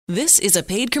This is a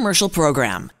paid commercial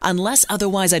program. Unless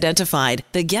otherwise identified,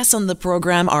 the guests on the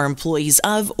program are employees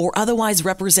of or otherwise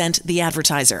represent the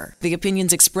advertiser. The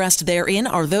opinions expressed therein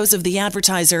are those of the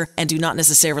advertiser and do not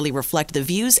necessarily reflect the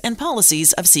views and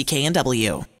policies of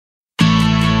CKNW.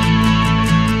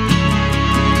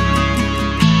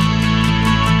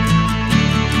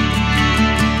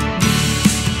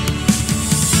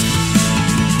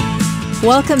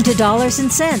 Welcome to Dollars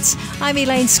and Cents. I'm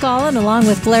Elaine Scollin along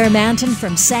with Blair Manton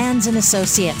from Sands &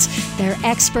 Associates. They're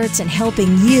experts in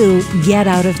helping you get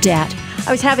out of debt.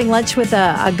 I was having lunch with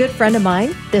a good friend of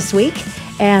mine this week,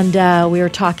 and we were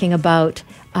talking about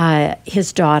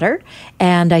his daughter.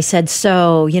 And I said,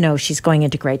 so, she's going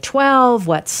into grade 12.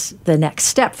 What's the next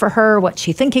step for her? What's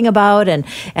she thinking about?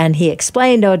 And he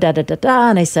explained,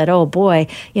 And I said, oh, boy,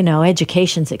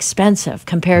 education's expensive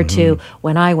compared to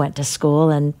when I went to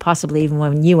school and possibly even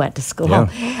when you went to school.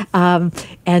 Yeah.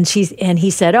 And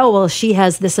he said, oh, well, she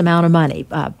has this amount of money.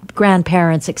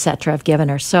 Grandparents, et cetera, have given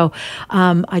her. So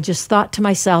I just thought to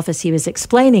myself as he was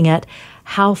explaining it,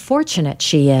 how fortunate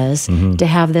she is to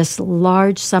have this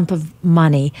large sum of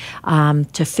money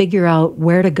to figure out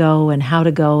where to go and how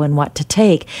to go and what to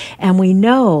take. And we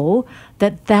know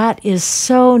that is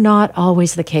so not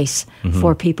always the case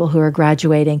for people who are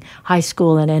graduating high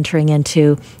school and entering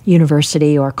into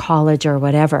university or college or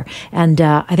whatever. And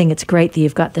I think it's great that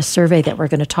you've got this survey that we're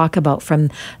going to talk about from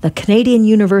the Canadian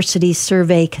University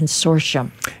Survey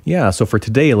Consortium. Yeah, so for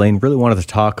today, Elaine, really wanted to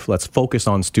talk, let's focus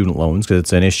on student loans because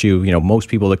it's an issue, most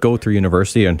people that go through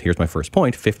university, and here's my first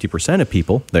point, 50% of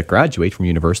people that graduate from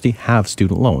university have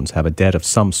student loans, have a debt of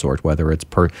some sort, whether it's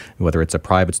a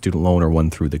private student loan or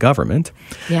one through the government.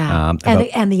 Yeah,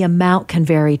 and the amount can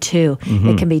vary too.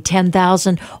 It can be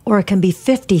 $10,000 or it can be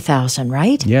 $50,000,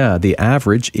 right? Yeah, the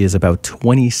average is about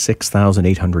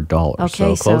 $26,800.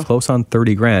 Okay, so close on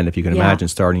 $30,000 if you can imagine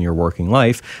starting your working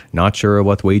life, not sure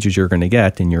what wages you're going to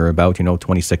get, and you're about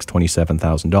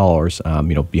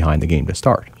 $27,000 behind the game to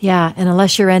start. Yeah, and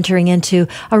unless you're entering into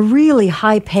a really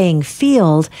high-paying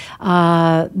field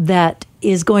that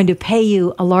is going to pay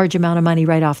you a large amount of money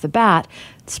right off the bat,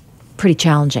 it's pretty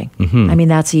challenging. I mean,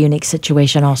 that's a unique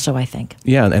situation also, I think.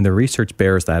 Yeah, and the research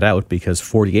bears that out because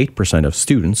 48% of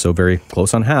students, so very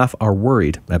close on half, are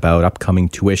worried about upcoming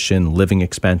tuition, living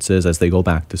expenses as they go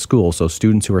back to school. So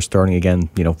students who are starting again,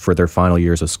 for their final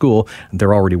years of school,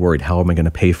 they're already worried, how am I going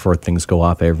to pay for it? Things go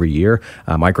up every year.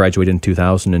 I graduated in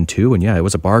 2002, and it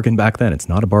was a bargain back then. It's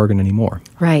not a bargain anymore.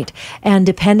 Right. And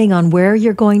depending on where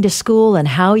you're going to school and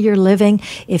how you're living,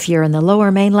 if you're in the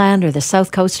Lower Mainland or the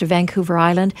south coast of Vancouver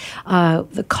Island,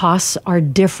 the costs are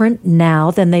different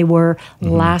now than they were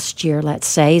last year, let's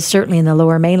say, certainly in the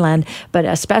Lower Mainland, but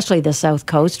especially the south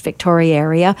coast, Victoria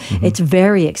area. It's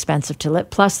very expensive to live.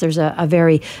 Plus, there's a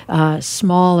very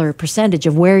smaller percentage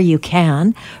of where you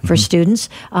can for students.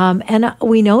 And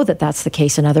we know that that's the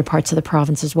case in other parts of the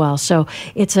province as well. So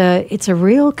it's a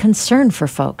real concern for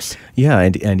folks. Yeah,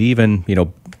 and even,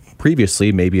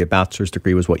 previously, maybe a bachelor's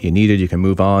degree was what you needed. You can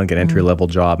move on, get an entry-level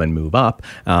job and move up.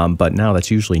 But now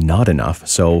that's usually not enough.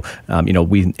 So,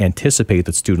 we anticipate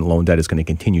that student loan debt is going to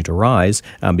continue to rise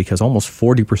because almost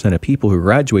 40% of people who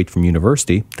graduate from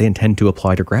university, they intend to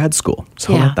apply to grad school.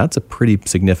 So that's a pretty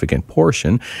significant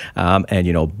portion.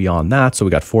 And, beyond that, so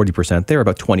we got 40% there,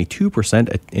 about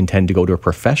 22% intend to go to a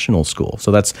professional school.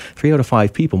 So that's 3 out of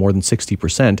 5 people, more than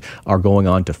 60%, are going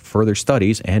on to further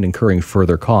studies and incurring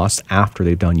further costs after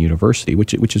they've done university,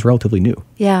 which is relatively new.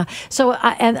 Yeah. So,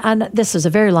 and this is a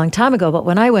very long time ago, but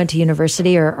when I went to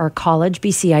university or college,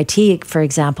 BCIT, for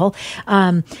example,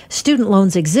 student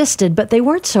loans existed, but they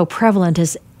weren't so prevalent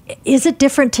as. Is it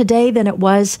different today than it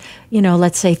was,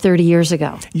 let's say 30 years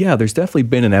ago? Yeah, there's definitely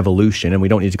been an evolution, and we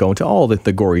don't need to go into all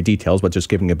the gory details, but just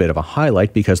giving a bit of a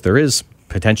highlight because there is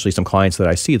potentially some clients that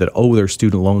I see that owe their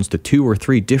student loans to 2 or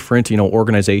 3 different,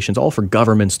 organizations, all for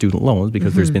government student loans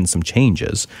because there's been some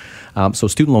changes. So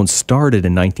student loans started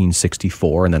in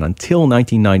 1964, and then until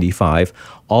 1995,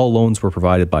 all loans were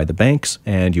provided by the banks,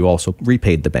 and you also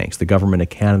repaid the banks. The government of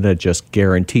Canada just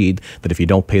guaranteed that if you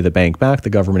don't pay the bank back, the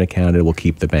government of Canada will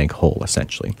keep the bank whole,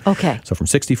 essentially. Okay. So from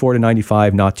 64 to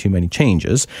 95, not too many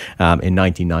changes. In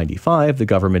 1995, the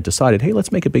government decided, hey,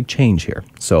 let's make a big change here.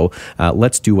 So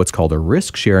let's do what's called a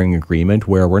risk-sharing agreement,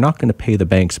 where we're not going to pay the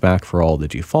banks back for all the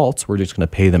defaults. We're just going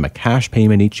to pay them a cash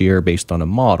payment each year based on a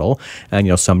model.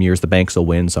 And, some years the banks will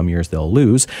win, some years they'll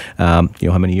lose. How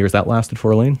many years that lasted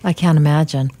for, Elaine? I can't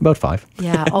imagine. often? About 5.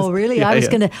 Yeah. Oh, really? Yeah,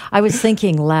 I was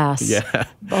thinking less. Yeah.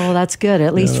 Oh, that's good.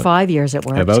 At least 5 years it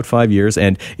worked. About 5 years.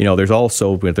 And, there's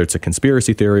also, whether it's a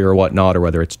conspiracy theory or whatnot, or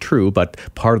whether it's true, but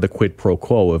part of the quid pro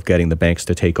quo of getting the banks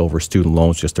to take over student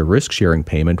loans, just a risk-sharing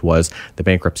payment, was the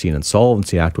Bankruptcy and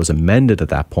Insolvency Act was amended at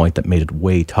that point that made it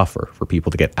way tougher for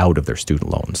people to get out of their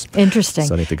student loans. Interesting.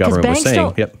 So I think the government was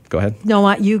saying, go ahead.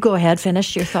 No, you go ahead.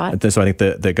 Finish your thought. So I think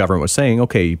the government was saying,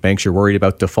 okay, banks are worried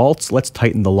about defaults. Let's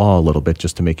tighten the law a little bit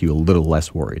just to make you a little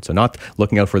less worried. So not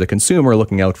looking out for the consumer,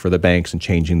 looking out for the banks and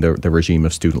changing the regime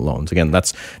of student loans. Again,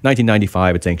 that's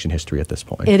 1995. It's ancient history at this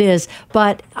point. It is.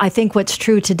 But I think what's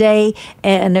true today,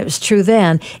 and it was true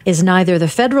then, is neither the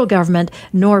federal government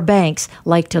nor banks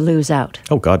like to lose out.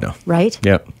 Oh, God, no. Right?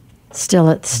 Yeah. Still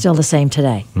the same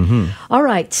today. Mm-hmm. All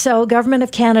right. So Government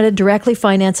of Canada directly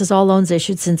finances all loans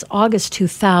issued since August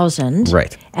 2000.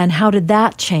 Right. And how did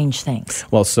that change things?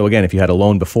 Well, so again, if you had a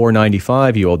loan before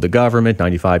 95, you owed the government.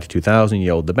 95 to 2000,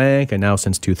 you owed the bank. And now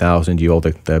since 2000, you owe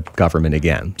the government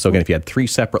again. So again, if you had 3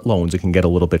 separate loans, it can get a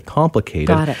little bit complicated.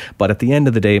 Got it. But at the end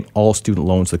of the day, all student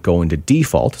loans that go into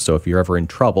default, so if you're ever in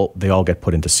trouble, they all get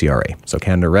put into CRA. So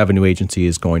Canada Revenue Agency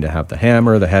is going to have the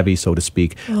hammer, the heavy, so to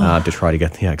speak, to try to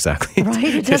get, exactly. Right?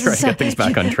 It to try to get things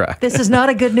back on track. This is not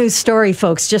a good news story,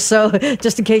 folks, just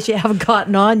in case you haven't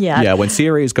gotten on yet. Yeah, when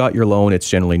CRA's got your loan, it's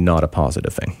generally not a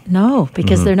positive thing. No,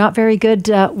 because they're not very good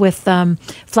with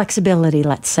flexibility,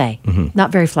 let's say.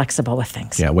 Not very flexible with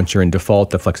things. Yeah, once you're in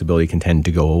default, the flexibility can tend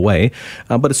to go away.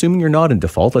 But assuming you're not in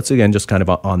default, let's again just kind of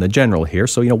on the general here.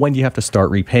 So, when do you have to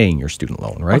start repaying your student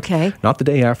loan, right? Okay. Not the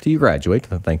day after you graduate.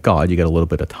 Thank God you get a little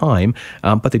bit of time.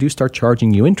 But they do start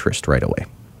charging you interest right away.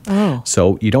 Oh.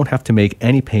 So you don't have to make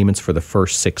any payments for the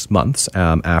first 6 months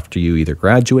after you either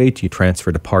graduate, you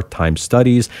transfer to part-time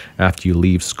studies, after you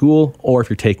leave school, or if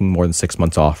you're taking more than 6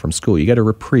 months off from school. You get a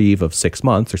reprieve of 6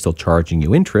 months. They're still charging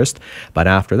you interest. But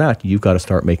after that, you've got to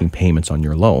start making payments on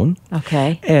your loan.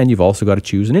 Okay. And you've also got to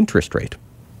choose an interest rate.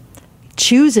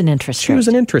 Choose an interest rate. Choose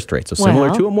an interest rate. So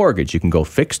similar to a mortgage, you can go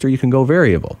fixed or you can go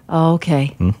variable. Oh,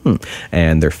 okay. Mm-hmm.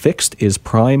 And their fixed is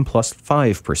prime plus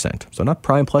 5%. So not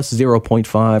prime plus 0.5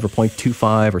 or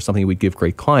 0.25 or something we'd give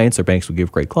great clients or banks would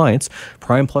give great clients.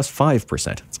 Prime plus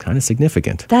 5%. It's kind of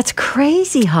significant. That's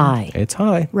crazy high. It's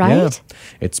high. Right? Yeah.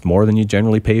 It's more than you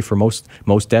generally pay for most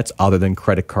debts other than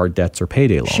credit card debts or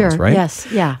payday loans, sure. right? Yes,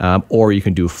 yeah. Or you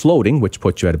can do floating, which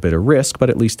puts you at a bit of risk, but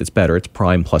at least it's better. It's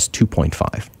prime plus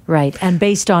 2.5. Right. And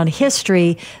based on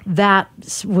history, that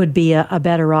would be a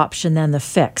better option than the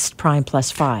fixed prime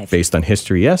plus 5. Based on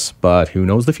history, yes, but who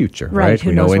knows the future, right?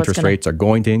 We know interest rates are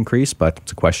going to increase, but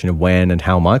it's a question of when and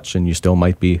how much, and you still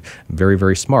might be very,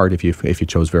 very smart if you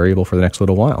chose variable for the next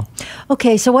little while.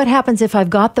 Okay, so what happens if I've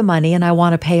got the money and I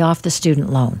want to pay off the student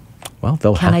loan? Well,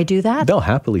 Can I do that? They'll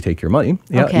happily take your money.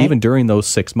 Yeah, okay. Even during those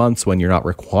 6 months when you're not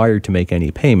required to make any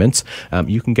payments,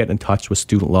 you can get in touch with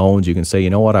student loans. You can say,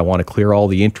 you know what, I want to clear all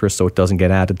the interest so it doesn't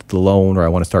get added to the loan, or I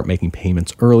want to start making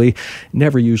payments early.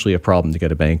 Never usually a problem to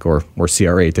get a bank or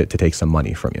CRA to take some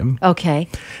money from you. Okay.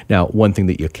 Now, one thing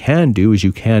that you can do is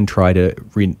you can try to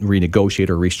renegotiate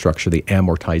or restructure the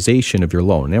amortization of your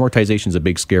loan. Amortization is a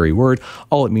big, scary word.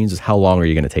 All it means is how long are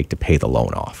you going to take to pay the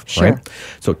loan off, sure. right?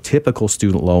 So typical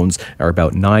student loans are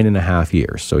about 9.5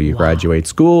 years. So you graduate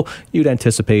school, you'd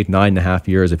anticipate 9.5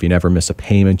 years. If you never miss a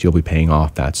payment, you'll be paying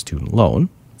off that student loan.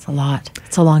 It's a lot.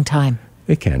 It's a long time.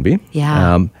 It can be.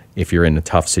 Yeah. If you're in a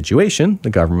tough situation, the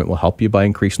government will help you by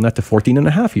increasing that to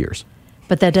 14.5 years.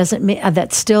 But that doesn't mean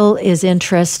that still is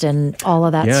interest and all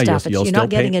of that stuff. You're not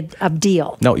getting a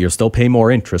deal. No, you'll still pay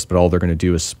more interest, but all they're going to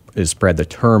do is spread the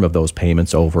term of those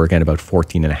payments over, again, about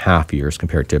 14.5 years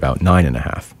compared to about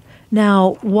 9.5.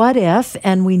 Now, what if,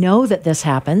 and we know that this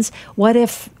happens, what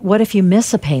if you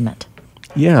miss a payment?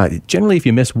 Yeah, generally if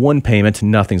you miss one payment,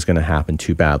 nothing's going to happen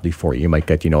too badly for you. You might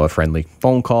get, a friendly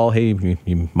phone call. Hey,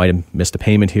 you might have missed a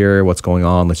payment here. What's going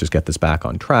on? Let's just get this back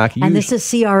on track. And this is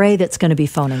CRA that's going to be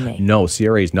phoning me? No,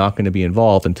 CRA is not going to be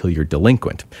involved until you're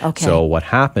delinquent. Okay. So what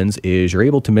happens is you're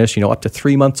able to miss, up to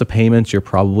 3 months of payments. You're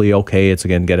probably okay. It's,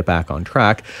 again, get it back on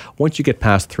track. Once you get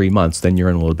past 3 months, then you're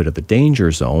in a little bit of the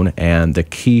danger zone. And the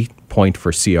key point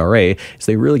for CRA is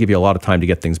they really give you a lot of time to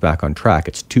get things back on track.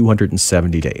 It's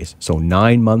 270 days. So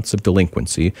 9 months of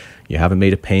delinquency. You haven't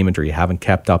made a payment or you haven't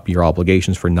kept up your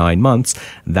obligations for 9 months.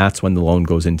 That's when the loan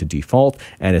goes into default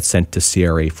and it's sent to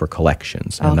CRA for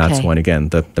collections. And that's when, again,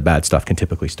 the bad stuff can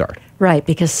typically start. Right,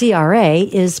 because CRA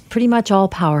is pretty much all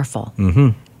powerful. Mm-hmm.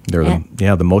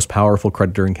 They're the most powerful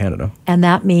creditor in Canada. And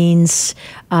that means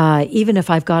even if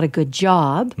I've got a good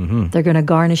job, they're going to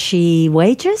garnish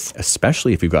wages?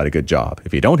 Especially if you've got a good job.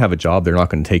 If you don't have a job, they're not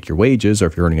going to take your wages, or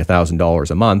if you're earning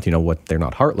 $1,000 a month, they're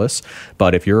not heartless.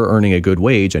 But if you're earning a good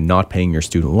wage and not paying your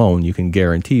student loan, you can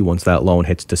guarantee once that loan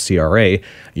hits to CRA,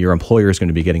 your employer is going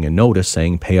to be getting a notice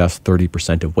saying pay us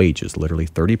 30% of wages, literally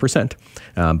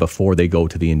 30%, before they go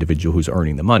to the individual who's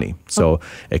earning the money. So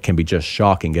it can be just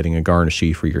shocking getting a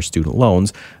garnishee for your student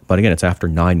loans. But again, it's after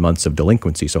 9 months of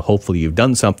delinquency. So hopefully you've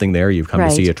done something there. You've come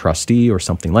to see a trustee or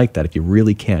something like that. If you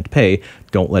really can't pay,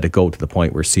 don't let it go to the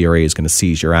point where CRA is going to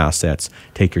seize your assets,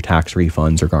 take your tax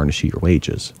refunds, or garnish your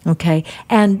wages. Okay.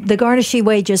 And the garnishee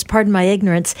wages, pardon my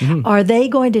ignorance, are they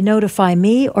going to notify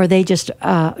me, or are they just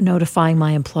notifying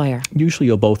my employer? Usually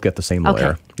you'll both get the same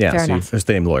lawyer. Yeah, fair enough. The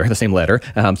same lawyer, the same letter.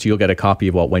 So you'll get a copy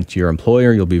of what went to your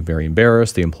employer. You'll be very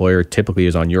embarrassed. The employer typically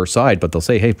is on your side, but they'll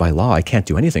say, hey, by law, I can't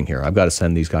do anything here. I've got to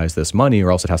send these guys this money,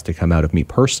 or else it has to come out of me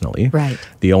personally. Right.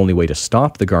 The only way to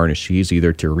stop the garnishee is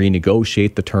either to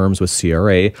renegotiate the terms with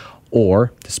CRA,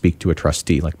 or to speak to a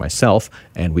trustee like myself,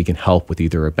 and we can help with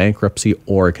either a bankruptcy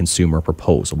or a consumer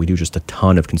proposal. We do just a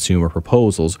ton of consumer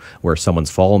proposals where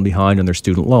someone's fallen behind on their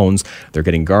student loans, they're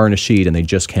getting garnished, and they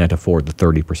just can't afford the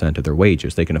 30% of their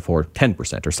wages. They can afford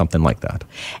 10% or something like that.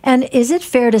 And is it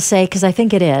fair to say, because I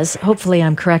think it is, hopefully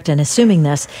I'm correct in assuming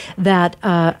this, that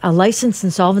a licensed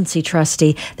insolvency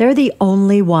trustee, they're the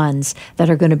only ones that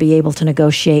are going to be able to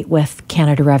negotiate with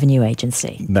Canada Revenue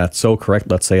Agency? That's so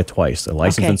correct. Let's say it twice. A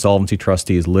licensed insolvency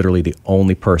trustee is literally the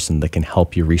only person that can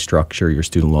help you restructure your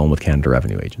student loan with Canada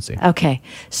Revenue Agency. Okay,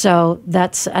 so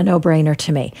that's a no-brainer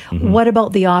to me. What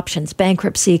about the options?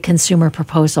 Bankruptcy, consumer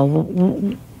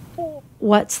proposal.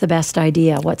 What's the best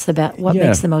idea? What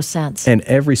makes the most sense? And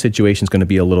every situation is going to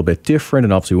be a little bit different,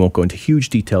 and obviously we won't go into huge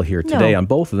detail here today on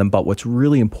both of them, but what's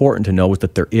really important to know is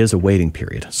that there is a waiting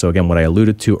period. So again, what I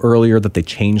alluded to earlier, that they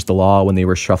changed the law when they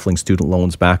were shuffling student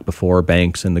loans back before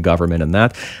banks and the government and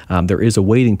that, there is a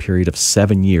waiting period of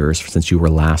 7 years since you were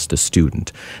last a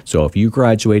student. So if you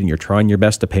graduate and you're trying your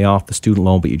best to pay off the student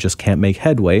loan, but you just can't make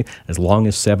headway, as long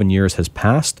as 7 years has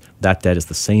passed, that debt is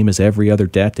the same as every other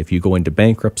debt. If you go into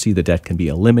bankruptcy, the debt can be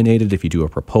eliminated. If you do a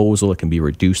proposal, it can be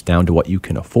reduced down to what you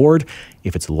can afford.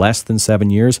 If it's less than 7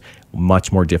 years,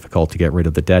 much more difficult to get rid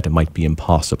of the debt. It might be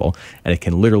impossible. And it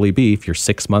can literally be, if you're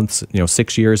 6 months,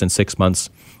 6 years and 6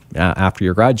 months after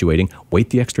you're graduating,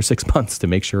 wait the extra 6 months to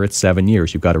make sure it's 7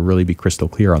 years. You've got to really be crystal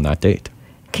clear on that date.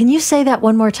 Can you say that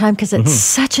one more time? Because it's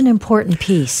such an important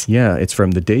piece. Yeah, it's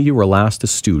from the day you were last a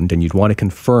student, and you'd want to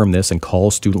confirm this and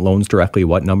call student loans directly.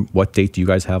 What date do you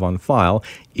guys have on file?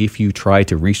 If you try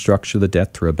to restructure the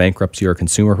debt through a bankruptcy or a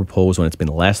consumer proposal and it's been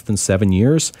less than 7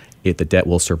 years, the debt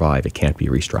will survive. It can't be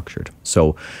restructured.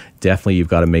 So definitely you've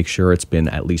got to make sure it's been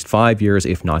at least 5 years,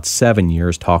 if not 7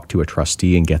 years. Talk to a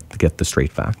trustee and get the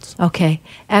straight facts. Okay,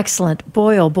 excellent.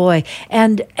 Boy, oh boy.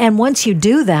 And once you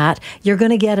do that, you're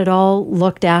going to get it all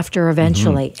looked after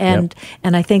eventually. And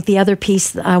I think the other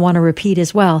piece that I want to repeat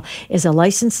as well is a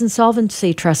licensed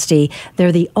insolvency trustee.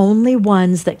 They're the only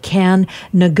ones that can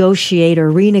negotiate or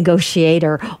renegotiate,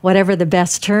 or whatever the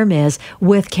best term is,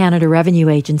 with Canada Revenue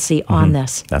Agency on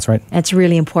this. That's right. That's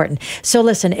really important. So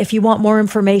listen, if you want more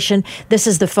information, this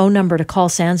is the phone number to call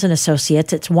Sands &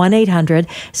 Associates. It's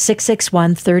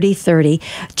 1-800-661-3030.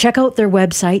 Check out their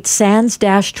website,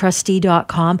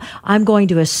 sands-trustee.com. I'm going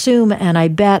to assume, and I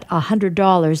bet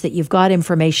 $100 that you've got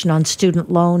information on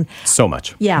student loan. So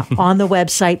much. Yeah, on the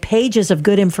website, pages of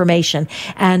good information.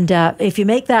 And if you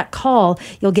make that call,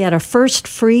 you'll get a first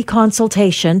free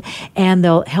consultation, and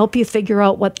they'll help you figure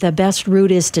out what the best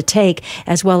route is to take,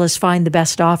 as well as find the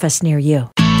best office near you.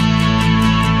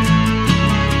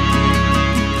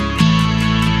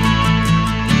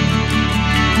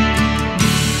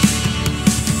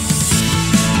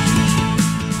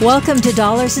 Welcome to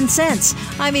Dollars and Cents.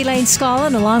 I'm Elaine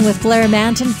Scollin, along with Blair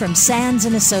Manton from Sands &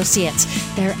 Associates.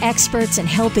 They're experts in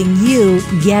helping you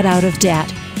get out of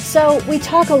debt. So we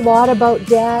talk a lot about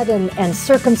debt and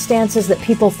circumstances that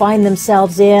people find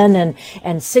themselves in,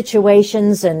 and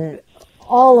situations and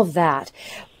all of that.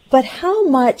 But how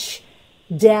much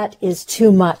debt is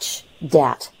too much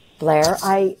debt, Blair?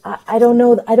 I don't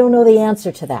know the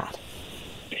answer to that.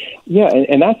 Yeah,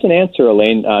 and that's an answer,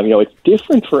 Elaine. It's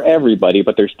different for everybody,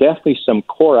 but there's definitely some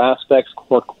core aspects,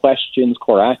 core questions,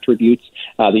 core attributes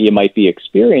that you might be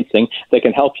experiencing that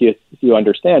can help you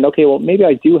understand, okay, well, maybe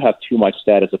I do have too much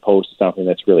debt as opposed to something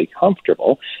that's really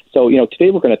comfortable. So,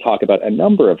 today we're going to talk about a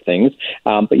number of things.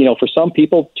 But, for some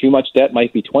people, too much debt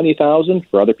might be $20,000.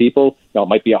 For other people, it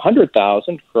might be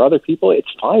 $100,000. For other people,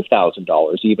 it's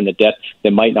 $5,000. Even a debt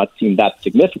that might not seem that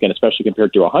significant, especially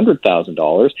compared to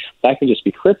 $100,000, that can just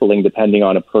be crippling depending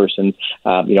on a person's,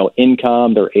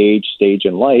 income, their age, stage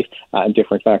in life, and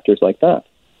different factors like that.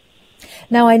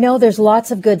 Now, I know there's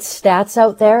lots of good stats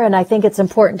out there, and I think it's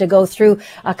important to go through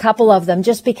a couple of them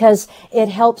just because it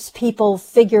helps people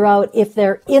figure out if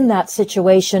they're in that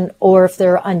situation or if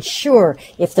they're unsure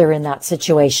if they're in that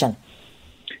situation.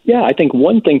 Yeah, I think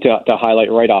one thing to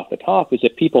highlight right off the top is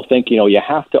that people think, you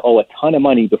have to owe a ton of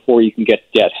money before you can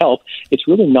get debt help. It's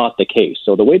really not the case.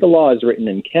 So the way the law is written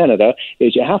in Canada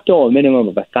is you have to owe a minimum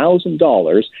of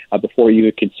 $1,000 before you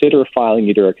would consider filing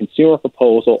either a consumer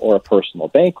proposal or a personal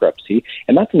bankruptcy.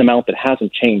 And that's an amount that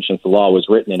hasn't changed since the law was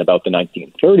written in about the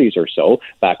 1930s or so,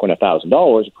 back when $1,000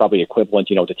 was probably equivalent,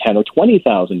 to $10,000 or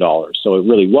 $20,000. So it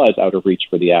really was out of reach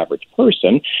for the average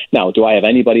person. Now, do I have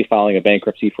anybody filing a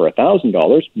bankruptcy for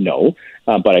 $1,000? No,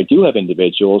 but I do have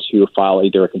individuals who file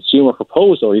either a consumer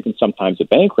proposal or even sometimes a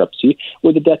bankruptcy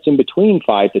where the debt's in between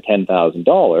 $5,000 to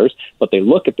 $10,000, but they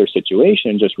look at their situation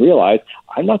and just realize,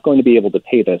 I'm not going to be able to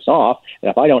pay this off,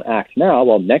 and if I don't act now,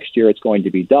 well, next year it's going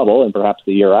to be double, and perhaps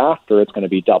the year after it's going to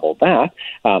be double that,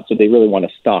 so they really want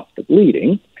to stop the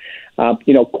bleeding.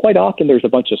 Quite often there's a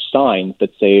bunch of signs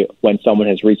that say when someone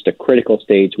has reached a critical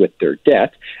stage with their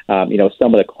debt.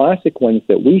 Some of the classic ones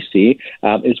that we see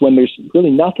is when there's really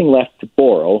nothing left to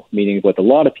borrow, meaning with a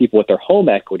lot of people with their home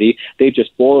equity, they've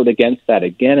just borrowed against that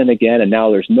again and again, and now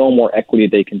there's no more equity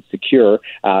they can secure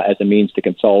as a means to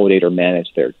consolidate or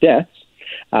manage their debts.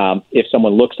 If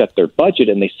someone looks at their budget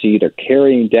and they see they're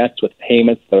carrying debts with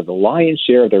payments that are the lion's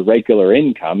share of their regular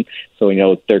income, so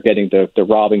they're getting the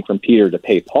robbing from Peter to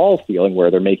pay Paul feeling, where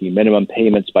they're making minimum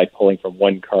payments by pulling from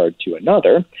one card to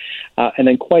another. And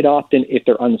then quite often, if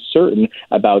they're uncertain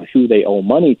about who they owe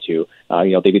money to,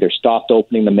 they've either stopped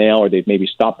opening the mail or they've maybe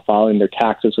stopped filing their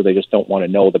taxes, so they just don't want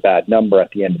to know the bad number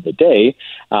at the end of the day.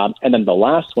 And then the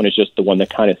last one is just the one that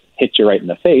kind of hits you right in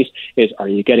the face, is are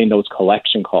you getting those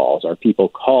collection calls? Are people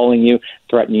calling you,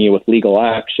 threatening you with legal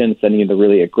action, sending you the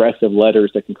really aggressive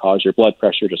letters that can cause your blood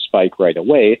pressure to spike right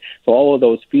away? So all of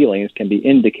those feelings can be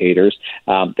indicators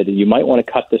that you might want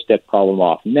to cut this debt problem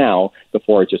off now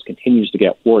before it just continues to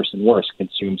get worse and worse,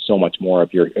 consume so much more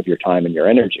of your time and your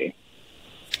energy.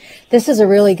 This is a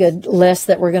really good list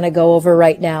that we're going to go over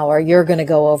right now, or you're going to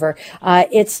go over.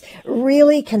 It's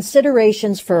really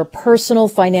considerations for a personal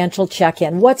financial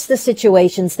check-in. What's the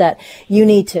situations that you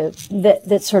need to,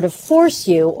 that sort of force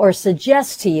you or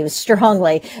suggest to you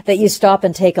strongly that you stop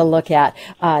and take a look at?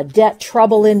 Debt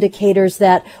trouble indicators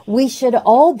that we should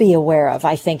all be aware of,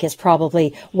 I think, is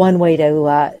probably one way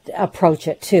to approach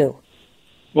it too.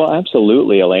 Well,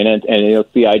 absolutely, Elena. And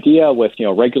the idea with,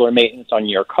 regular maintenance on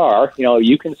your car,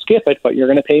 you can skip it, but you're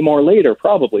going to pay more later,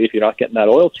 probably, if you're not getting that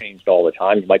oil changed all the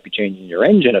time. You might be changing your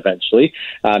engine eventually.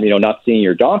 Not seeing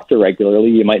your doctor regularly,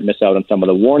 you might miss out on some of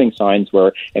the warning signs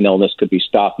where an illness could be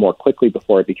stopped more quickly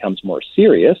before it becomes more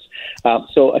serious.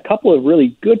 So a couple of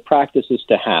really good practices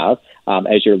to have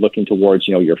as you're looking towards,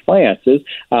 your finances.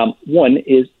 One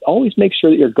is always make sure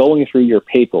that you're going through your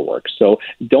paperwork. So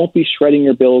don't be shredding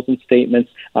your bills and statements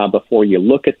before you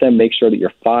look at them. Make sure that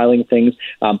you're filing things,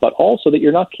 but also that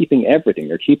you're not keeping everything.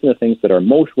 You're keeping the things that are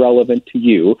most relevant to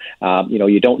you.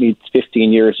 You don't need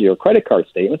 15 years of your credit card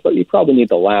statements, but you probably need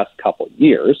the last couple of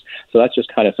years. So that's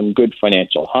just kind of some good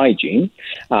financial hygiene.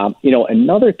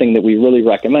 Another thing that we really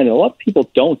recommend, and a lot of people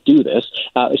don't do this,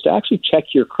 is to actually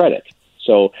check your credit.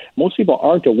 So most people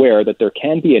aren't aware that there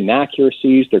can be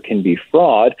inaccuracies, there can be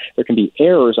fraud, there can be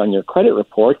errors on your credit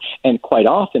report, and quite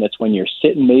often it's when you're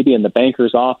sitting maybe in the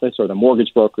banker's office or the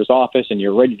mortgage broker's office and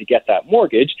you're ready to get that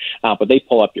mortgage, but they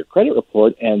pull up your credit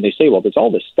report and they say, well, there's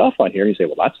all this stuff on here. And you say,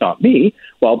 well, that's not me.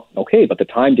 Well, okay, but the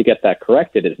time to get that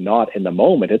corrected is not in the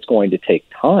moment. It's going to take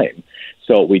time.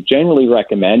 So we generally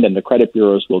recommend, and the credit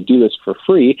bureaus will do this for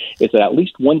free, is that at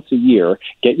least once a year,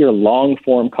 get your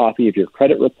long-form copy of your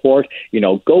credit report,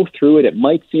 go through it. It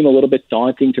might seem a little bit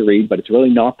daunting to read, but it's really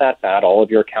not that bad. All of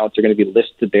your accounts are going to be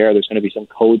listed there. There's going to be some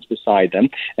codes beside them.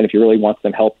 And if you really want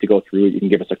some help to go through it, you can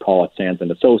give us a call at Sands &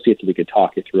 Associates, and we could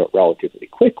talk you through it relatively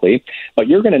quickly. But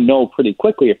you're going to know pretty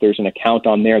quickly if there's an account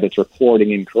on there that's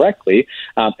reporting incorrectly.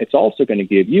 It's also going to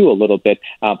give you a little bit,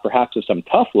 perhaps, of some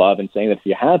tough love in saying that if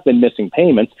you have been missing payments,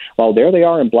 payments, well, there they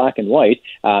are in black and white,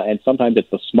 and sometimes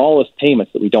it's the smallest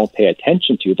payments that we don't pay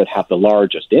attention to that have the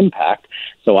largest impact.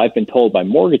 So I've been told by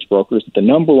mortgage brokers that the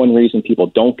number one reason people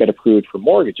don't get approved for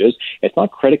mortgages, it's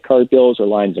not credit card bills or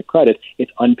lines of credit,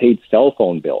 it's unpaid cell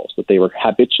phone bills, that they were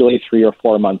habitually 3 or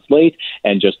 4 months late,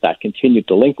 and just that continued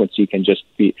delinquency can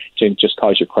just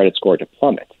cause your credit score to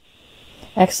plummet.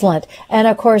 Excellent. And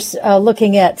of course,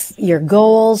 looking at your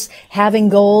goals, having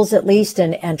goals at least,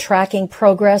 and tracking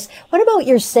progress. What about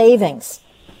your savings?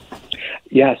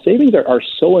 Yeah, savings are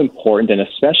so important, and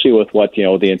especially with what,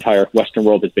 the entire Western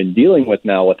world has been dealing with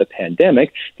now with the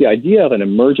pandemic, the idea of an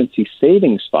emergency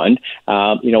savings fund,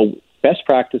 best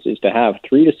practice is to have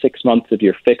 3 to 6 months of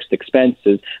your fixed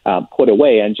expenses put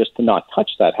away, and just to not touch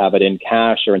that, have it in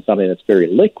cash or in something that's very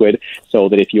liquid, so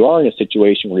that if you are in a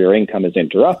situation where your income is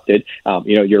interrupted,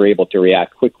 you're able to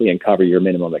react quickly and cover your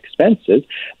minimum expenses.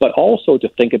 But also to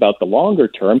think about the longer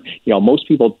term. Most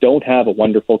people don't have a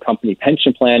wonderful company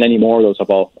pension plan anymore. Those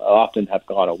often have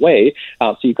gone away.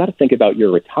 So you've got to think about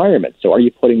your retirement. So are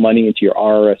you putting money into your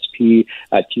RRSP,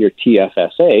 to your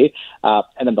TFSA?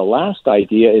 And then the last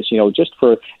idea is, just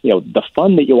for, the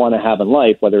fun that you want to have in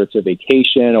life, whether it's a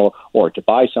vacation or to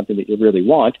buy something that you really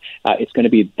want, it's going to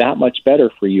be that much better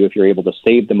for you if you're able to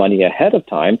save the money ahead of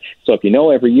time. So if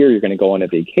every year you're going to go on a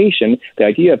vacation, the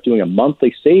idea of doing a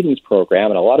monthly savings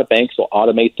program, and a lot of banks will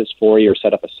automate this for you or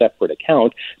set up a separate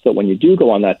account, so that when you do go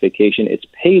on that vacation, it's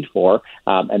paid for,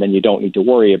 and then you don't need to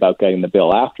worry about getting the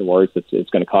bill afterwards. It's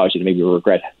going to cause you to maybe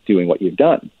regret doing what you've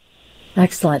done.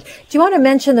 Excellent. Do you want to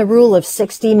mention the rule of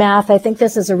 60 math? I think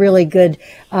this is a really good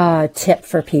tip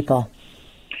for people.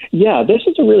 Yeah, this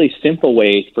is a really simple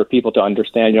way for people to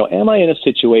understand, am I in a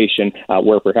situation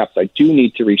where perhaps I do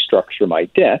need to restructure my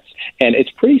debts? And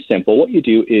it's pretty simple. What you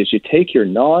do is you take your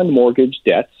non-mortgage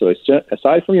debts, so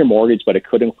aside from your mortgage, but it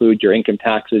could include your income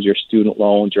taxes, your student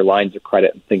loans, your lines of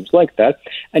credit, and things like that,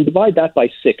 and divide that by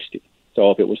 60.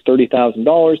 So if it was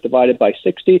 $30,000 divided by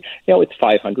 60, it's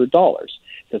 $500.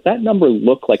 Does that number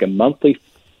look like a monthly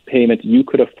payment you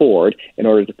could afford in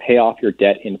order to pay off your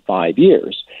debt in 5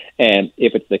 years? And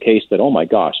if it's the case that, oh my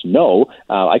gosh, no,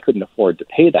 I couldn't afford to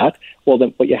pay that, well,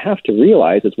 then what you have to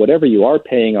realize is whatever you are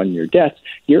paying on your debts,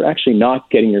 you're actually not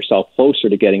getting yourself closer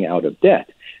to getting out of debt.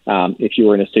 If you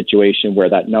were in a situation where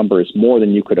that number is more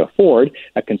than you could afford,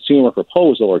 a consumer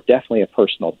proposal or definitely a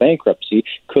personal bankruptcy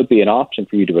could be an option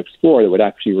for you to explore that would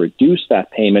actually reduce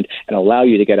that payment and allow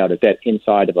you to get out of debt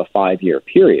inside of a 5-year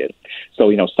period.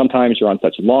 So, sometimes you're on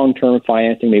such long-term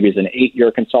financing, maybe it's an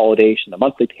 8-year consolidation, the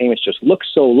monthly payments just look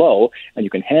so low and you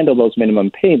can handle those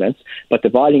minimum payments, but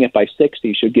dividing it by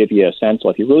 60 should give you a sense,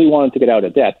 well, if you really wanted to get out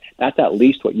of debt, that's at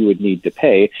least what you would need to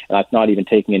pay, and that's not even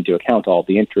taking into account all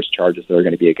the interest charges that are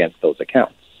going to be against those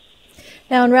accounts.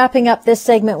 Now, in wrapping up this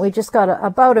segment, we've just got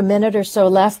about a minute or so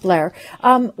left, Blair.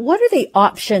 What are the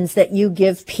options that you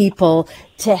give people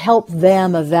to help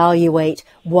them evaluate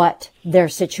what their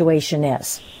situation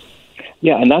is?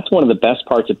 Yeah, and that's one of the best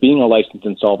parts of being a licensed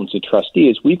insolvency trustee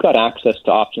is we've got access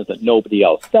to options that nobody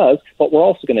else does, but we're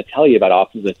also going to tell you about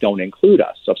options that don't include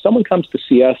us. So if someone comes to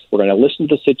see us, we're going to listen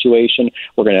to the situation.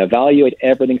 We're going to evaluate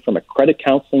everything from a credit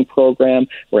counseling program.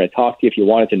 We're going to talk to you if you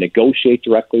wanted to negotiate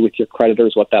directly with your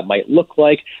creditors, what that might look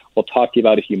like. We'll talk to you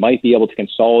about if you might be able to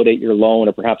consolidate your loan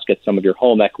or perhaps get some of your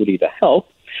home equity to help.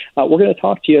 We're going to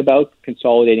talk to you about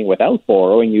consolidating without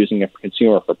borrowing using a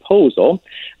consumer proposal.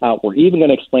 We're even going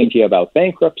to explain to you about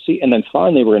bankruptcy. And then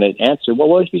finally, we're going to answer, well,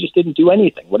 what if you just didn't do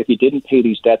anything? What if you didn't pay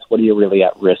these debts? What are you really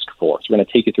at risk for? So we're going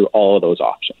to take you through all of those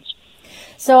options.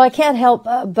 So I can't help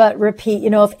but repeat,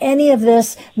 if any of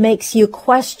this makes you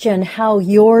question how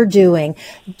you're doing,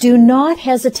 do not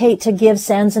hesitate to give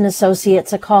Sands &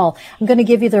 Associates a call. I'm going to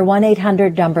give you their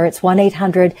 1-800 number. It's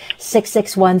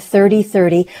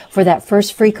 1-800-661-3030 for that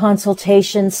first free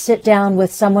consultation. Sit down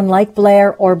with someone like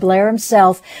Blair or Blair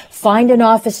himself. Find an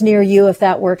office near you if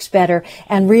that works better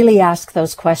and really ask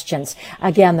those questions.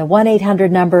 Again, the 1-800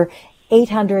 number,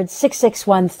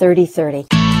 800-661-3030.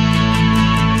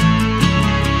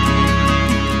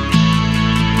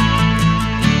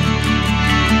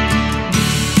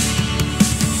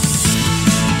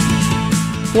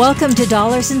 Welcome to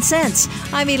Dollars and Cents.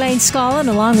 I'm Elaine Scollin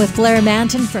along with Blair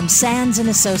Manton from Sands &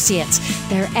 Associates.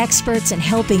 They're experts in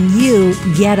helping you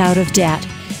get out of debt.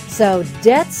 So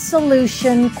debt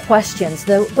solution questions,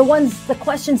 the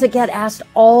questions that get asked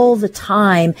all the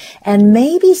time, and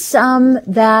maybe some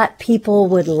that people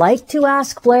would like to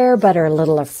ask Blair but are a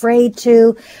little afraid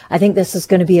to. I think this is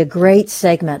going to be a great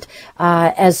segment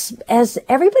as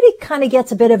everybody kind of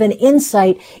gets a bit of an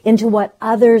insight into what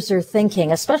others are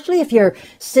thinking, especially if you're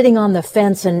sitting on the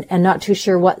fence and not too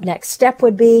sure what next step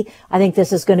would be. I think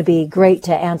this is going to be great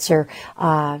to answer,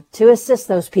 to assist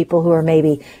those people who are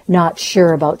maybe not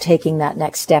sure about taking that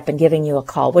next step and giving you a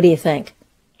call. What do you think?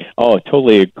 Oh, I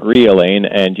totally agree, Elaine.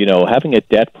 And, having a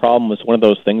debt problem is one of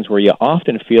those things where you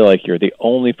often feel like you're the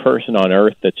only person on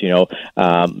earth that's,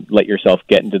 let yourself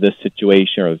get into this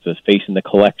situation or is facing the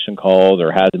collection calls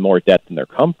or has more debt than they're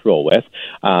comfortable with.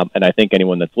 And I think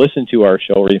anyone that's listened to our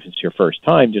show, or even if it's your first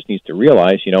time, just needs to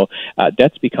realize,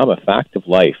 debt's become a fact of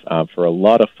life for a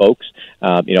lot of folks.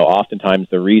 Oftentimes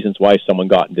the reasons why someone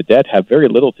got into debt have very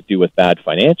little to do with bad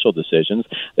financial decisions.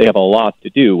 They have a lot to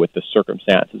do with the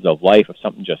circumstances of life if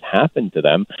something just happened to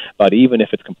them. But even if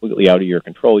it's completely out of your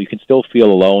control, you can still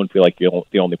feel alone, feel like you're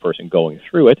the only person going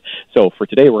through it. So for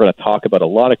today, we're going to talk about a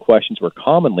lot of questions we're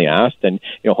commonly asked, and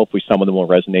hopefully some of them will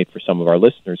resonate for some of our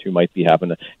listeners who might be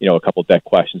having a couple debt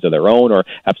questions of their own, or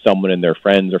have someone in their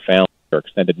friends or family or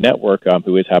extended network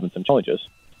who is having some challenges.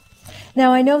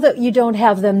 Now, I know that you don't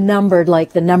have them numbered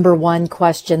like the number 1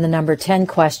 question, the number 10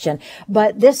 question,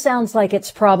 but this sounds like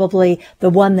it's probably the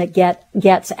one that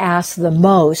gets asked the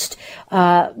most.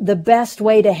 The best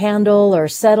way to handle or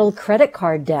settle credit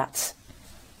card debts.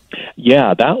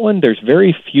 Yeah, that one, there's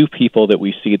very few people that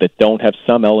we see that don't have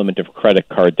some element of credit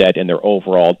card debt in their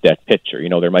overall debt picture.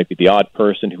 There might be the odd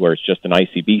person who has just an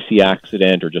ICBC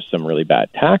accident or just some really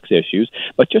bad tax issues,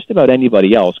 but just about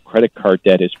anybody else, credit card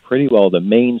debt is pretty well the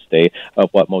mainstay of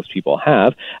what most people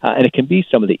have, and it can be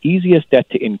some of the easiest debt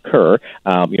to incur.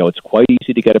 It's quite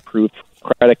easy to get approved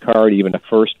credit card, even a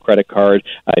first credit card,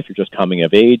 if you're just coming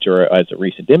of age or as a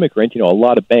recent immigrant. A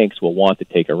lot of banks will want to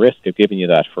take a risk of giving you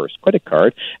that first credit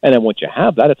card. And then once you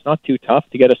have that, it's not too tough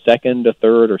to get a second, a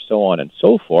third, or so on and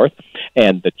so forth.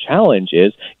 And the challenge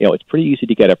is, it's pretty easy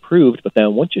to get approved, but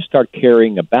then once you start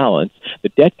carrying a balance, the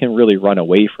debt can really run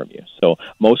away from you. So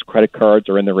most credit cards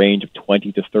are in the range of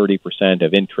 20 to 30%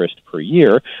 of interest per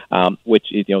year,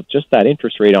 which is, just that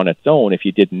interest rate on its own, if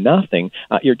you did nothing,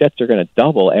 your debts are going to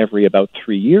double every about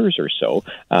 3 years or so.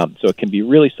 So it can be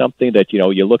really something that,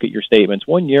 you look at your statements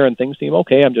one year and things seem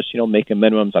okay. I'm just, making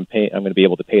minimums. I'm going to be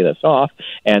able to pay this off.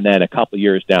 And then a couple of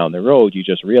years down the road, you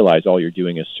just realize all you're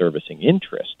doing is servicing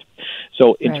interest.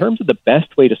 So in terms of the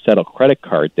best way to settle credit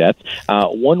card debts,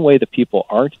 one way that people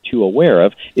aren't too aware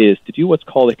of is to do what's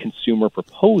called a consumer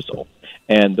proposal.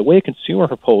 And the way a consumer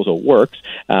proposal works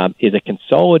is it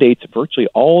consolidates virtually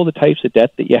all the types of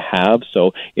debt that you have,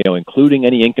 so, including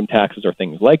any income taxes or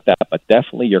things like that, but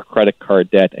definitely your credit card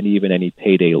debt and even any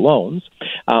payday loans.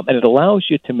 And it allows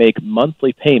you to make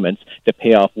monthly payments to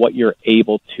pay off what you're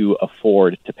able to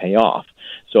afford to pay off.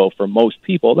 So for most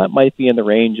people, that might be in the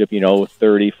range of,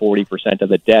 30, 40% of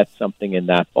the debt, something in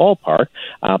that ballpark.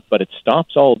 But it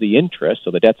stops all the interest,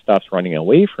 so the debt stops running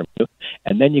away from you.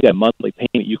 And then you get a monthly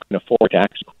payment you can afford to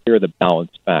actually clear the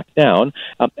balance back down.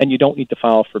 And you don't need to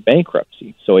file for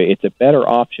bankruptcy. So it's a better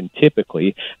option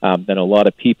typically than a lot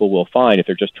of people will find if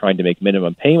they're just trying to make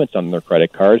minimum payments on their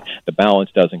credit card. The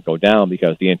balance doesn't go down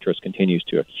because the interest continues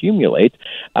to accumulate.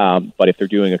 But if they're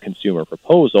doing a consumer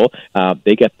proposal,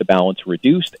 they get the balance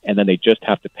reduced, and then they just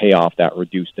have to pay off that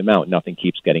reduced amount. Nothing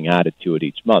keeps getting added to it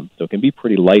each month. So it can be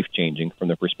pretty life-changing from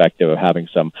the perspective of having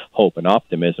some hope and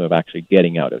optimism of actually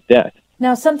getting out of debt.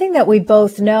 Now, something that we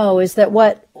both know is that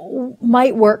what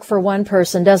might work for one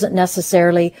person doesn't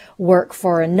necessarily work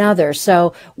for another.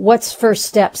 So what's first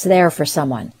steps there for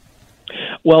someone?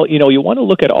 Well, you want to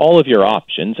look at all of your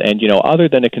options, and, other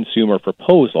than a consumer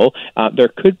proposal, there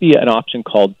could be an option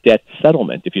called debt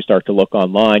settlement. If you start to look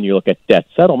online, you look at debt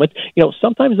settlement,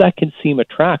 sometimes that can seem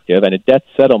attractive, and a debt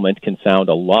settlement can sound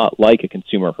a lot like a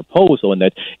consumer proposal in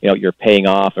that, you're paying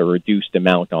off a reduced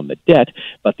amount on the debt.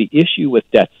 But the issue with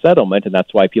debt settlement, and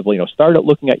that's why people, start at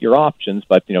looking at your options,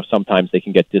 but, sometimes they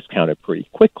can get discounted pretty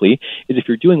quickly, is if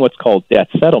you're doing what's called debt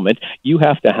settlement, you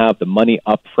have to have the money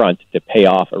up front to pay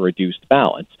off a reduced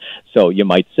balance. So you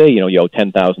might say, you owe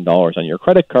 $10,000 on your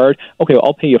credit card. Okay, well,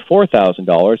 I'll pay you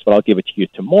 $4,000, but I'll give it to you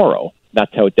tomorrow.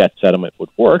 that's how debt settlement would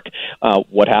work.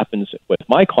 What happens with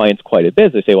my clients quite a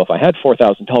bit, they say, well, if I had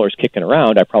 $4,000 kicking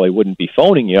around, I probably wouldn't be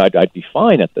phoning you. I'd be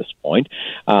fine at this point.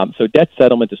 So debt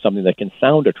settlement is something that can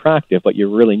sound attractive, but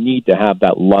you really need to have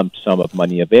that lump sum of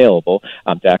money available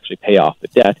to actually pay off the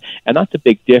debt. And that's a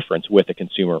big difference with a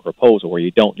consumer proposal where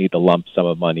you don't need the lump sum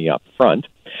of money up front.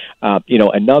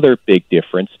 Another big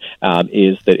difference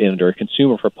is that under a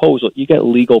consumer proposal, you get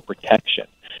legal protection.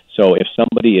 So if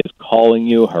somebody is calling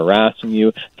you, harassing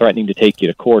you, threatening to take you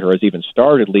to court, or has even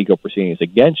started legal proceedings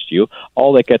against you,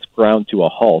 all that gets ground to a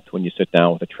halt when you sit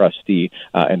down with a trustee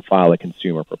and file a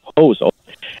consumer proposal.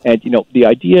 And, the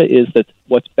idea is that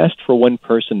what's best for one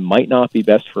person might not be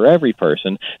best for every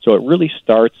person. So it really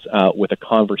starts with a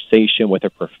conversation with a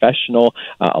professional,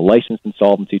 a licensed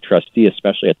insolvency trustee,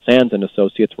 especially at Sands &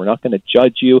 Associates. We're not going to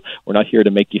judge you. We're not here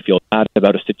to make you feel bad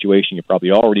about a situation you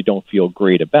probably already don't feel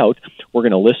great about. We're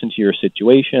going to listen to your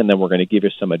situation, and then we're going to give you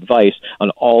some advice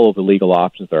on all of the legal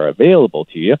options that are available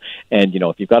to you. And,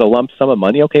 if you've got a lump sum of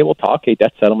money, okay, we'll talk. Hey,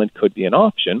 debt settlement could be an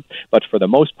option. But for the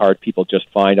most part, people just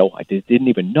find, I didn't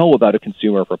even know about a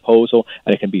consumer proposal,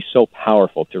 and it can be so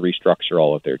powerful to restructure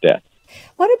all of their debt.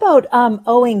 What about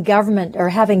owing government or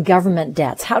having government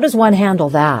debts? How does one handle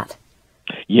that?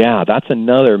 Yeah, that's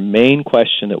another main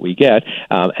question that we get.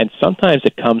 And sometimes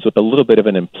it comes with a little bit of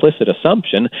an implicit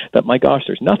assumption that, my gosh,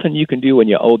 there's nothing you can do when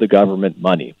you owe the government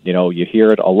money. You hear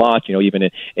it a lot, even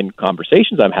in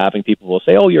conversations I'm having, people will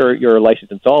say, you're a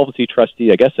licensed insolvency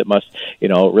trustee. I guess it must,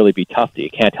 really be tough that you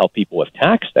can't help people with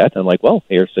tax debt. I'm like, well,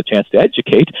 here's a chance to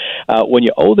educate. When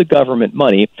you owe the government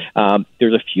money,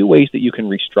 there's a few ways that you can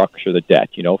restructure the debt.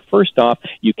 First off,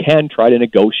 you can try to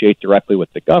negotiate directly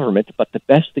with the government, but the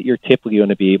best that you're typically going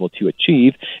to be able to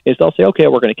achieve is they'll say, okay,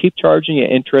 we're going to keep charging you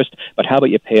interest, but how about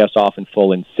you pay us off in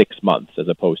full in 6 months as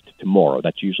opposed to tomorrow?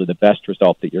 That's usually the best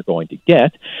result that you're going to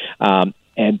get.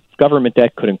 And government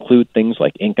debt could include things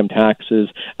like income taxes,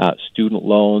 student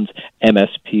loans,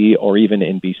 MSP, or even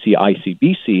in BC,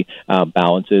 ICBC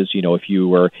balances. If you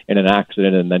were in an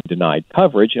accident and then denied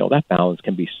coverage, that balance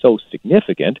can be so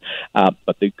significant.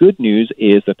 But the good news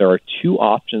is that there are two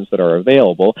options that are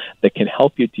available that can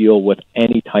help you deal with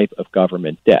any type of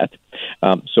government debt.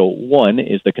 So one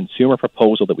is the consumer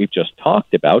proposal that we've just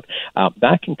talked about.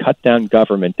 That can cut down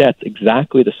government debts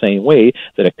exactly the same way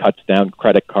that it cuts down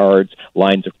credit cards,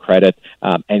 lines of credit,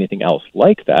 anything else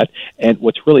like that. And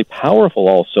what's really powerful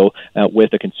also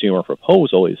with a consumer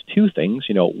proposal is two things.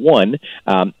 One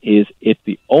is it's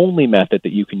the only method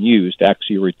that you can use to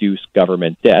actually reduce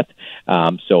government debt.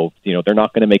 So they're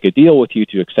not going to make a deal with you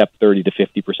to accept 30 to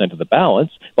 50% of the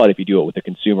balance, but if you do it with a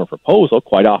consumer proposal,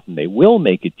 quite often they will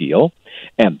make a deal.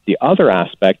 And the other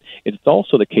aspect is it's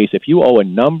also the case if you owe a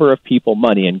number of people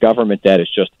money and government debt is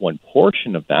just one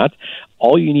portion of that,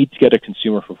 all you need to get a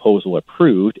consumer proposal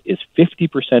approved is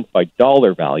 50% by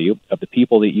dollar value of the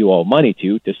people that you owe money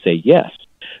to say yes.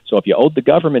 So if you owed the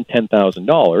government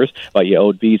 $10,000, but you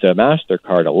owed Visa and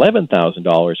MasterCard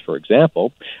 $11,000, for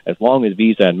example, as long as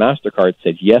Visa and MasterCard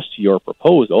said yes to your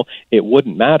proposal, it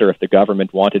wouldn't matter if the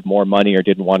government wanted more money or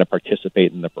didn't want to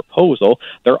participate in the proposal.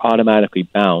 They're automatically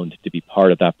bound to be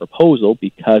part of that proposal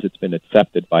because it's been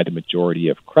accepted by the majority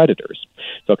of creditors.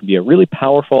 So it can be a really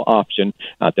powerful option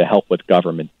to help with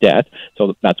government debt.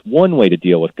 So that's one way to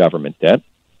deal with government debt.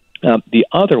 The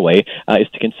other way is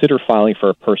to consider filing for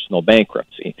a personal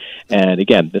bankruptcy. And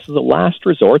again, this is a last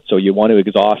resort, so you want to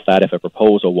exhaust that if a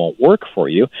proposal won't work for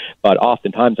you. But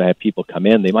oftentimes I have people come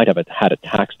in, they might have had a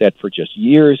tax debt for just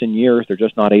years and years, they're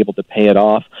just not able to pay it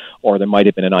off, or there might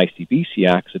have been an ICBC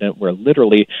accident where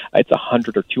literally it's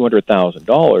 $100,000 or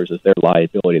 $200,000 is their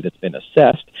liability that's been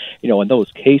assessed. In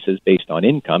those cases, based on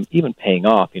income, even paying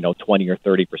off, 20 or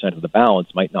 30% of the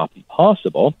balance might not be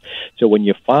possible. So when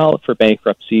you file for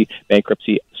bankruptcy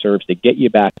serves to get you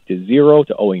back to zero,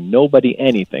 to owing nobody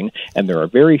anything, and there are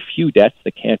very few debts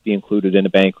that can't be included in a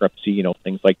bankruptcy,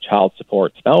 things like child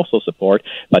support, spousal support,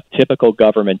 but typical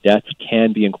government debts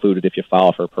can be included if you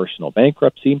file for personal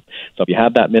bankruptcy. So if you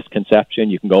have that misconception,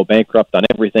 you can go bankrupt on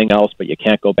everything else, but you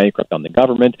can't go bankrupt on the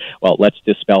government, well, let's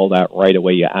dispel that right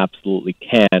away. You absolutely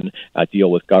can deal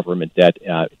with government debt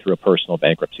through a personal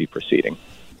bankruptcy proceeding.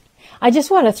 I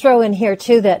just want to throw in here,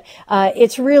 too, that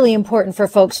it's really important for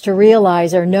folks to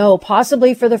realize or know,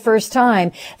 possibly for the first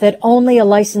time, that only a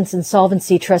licensed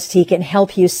insolvency trustee can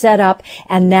help you set up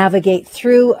and navigate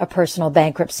through a personal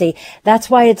bankruptcy. That's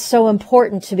why it's so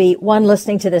important to be, one,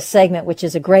 listening to this segment, which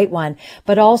is a great one,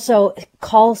 but also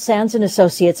call Sands &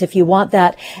 Associates if you want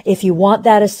that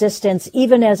assistance,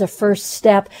 even as a first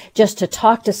step, just to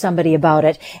talk to somebody about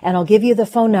it. And I'll give you the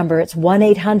phone number. It's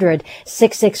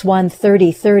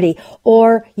 1-800-661-3030.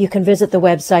 or you can visit the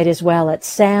website as well at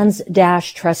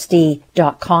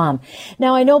sands-trustee.com.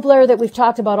 Now, I know, Blair, that we've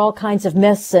talked about all kinds of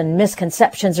myths and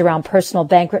misconceptions around personal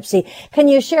bankruptcy. Can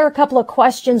you share a couple of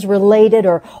questions related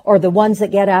or the ones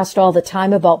that get asked all the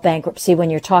time about bankruptcy when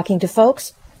you're talking to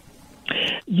folks?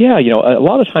 Yeah, a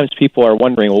lot of times people are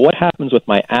wondering, well, what happens with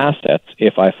my assets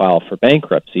if I file for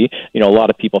bankruptcy? A lot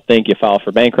of people think you file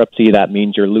for bankruptcy, that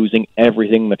means you're losing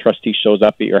everything. The trustee shows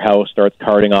up at your house, starts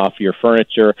carting off your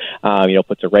furniture,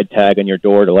 puts a red tag on your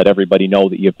door to let everybody know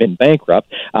that you've been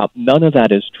bankrupt. None of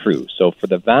that is true. So for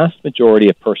the vast majority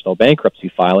of personal bankruptcy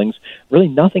filings, really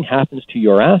nothing happens to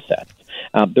your assets.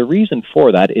 The reason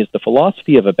for that is the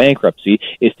philosophy of a bankruptcy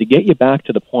is to get you back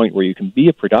to the point where you can be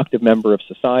a productive member of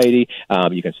society,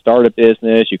 you can start a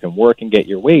business, you can work and get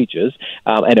your wages,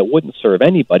 and it wouldn't serve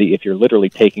anybody if you're literally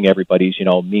taking everybody's,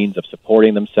 means of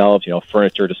supporting themselves,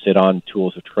 furniture to sit on,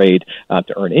 tools of trade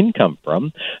to earn income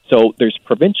from. So there's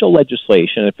provincial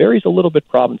legislation. It varies a little bit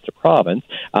province to province,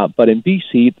 but in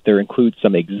BC there includes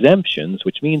some exemptions,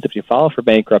 which means if you file for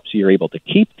bankruptcy, you're able to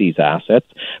keep these assets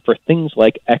for things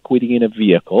like equity in a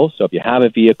vehicle. So if you have a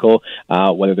vehicle,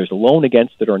 whether there's a loan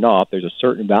against it or not, there's a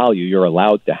certain value you're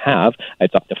allowed to have.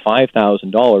 It's up to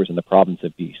 $5,000 in the province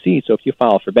of BC. So if you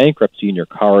file for bankruptcy and your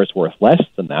car is worth less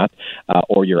than that,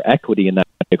 or your equity in that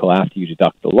vehicle after you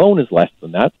deduct the loan is less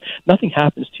than that, nothing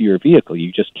happens to your vehicle.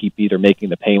 You just keep either making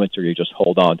the payments or you just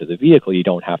hold on to the vehicle. You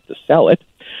don't have to sell it.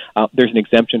 There's an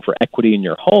exemption for equity in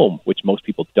your home, which most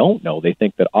people don't know. They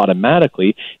think that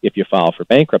automatically, if you file for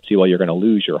bankruptcy, you're going to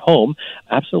lose your home.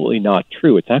 Absolutely not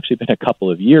true. It's actually been a couple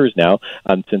of years now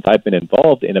since I've been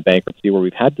involved in a bankruptcy where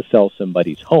we've had to sell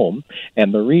somebody's home.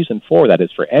 And the reason for that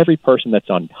is for every person that's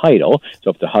on title,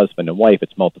 so if it's a husband and wife,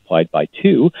 it's multiplied by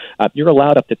 2, you're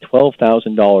allowed up to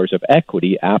 $12,000 of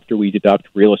equity after we deduct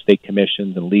real estate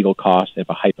commissions and legal costs of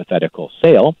a hypothetical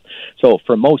sale. So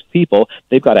for most people,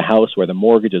 they've got a house where the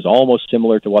mortgage is almost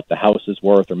similar to what the house is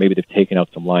worth, or maybe they've taken out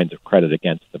some lines of credit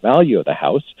against the value of the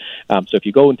house. So if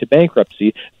you go into bankruptcy,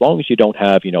 as long as you don't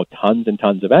have, tons and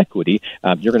tons of equity,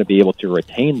 you're going to be able to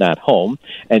retain that home.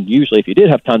 And usually if you did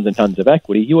have tons and tons of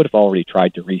equity, you would have already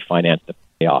tried to refinance to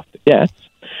pay off the debts.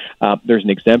 There's an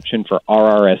exemption for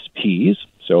RRSPs.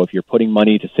 So if you're putting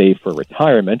money to save for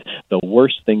retirement, the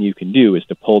worst thing you can do is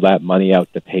to pull that money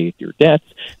out to pay your debts,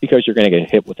 because you're going to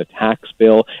get hit with a tax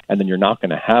bill, and then you're not going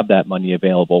to have that money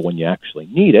available when you actually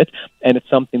need it. And it's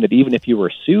something that even if you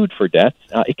were sued for debts,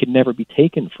 it could never be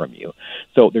taken from you.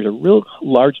 So there's a real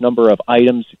large number of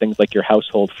items, things like your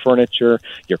household furniture,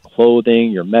 your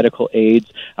clothing, your medical aids.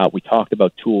 We talked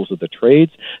about tools of the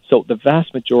trades. So the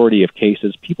vast majority of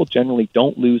cases, people generally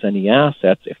don't lose any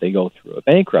assets if they go through a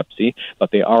bankruptcy,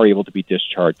 but they are able to be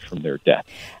discharged from their debt.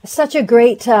 Such a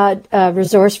great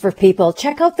resource for people.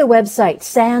 Check out the website,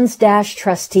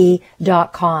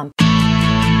 sands-trustee.com.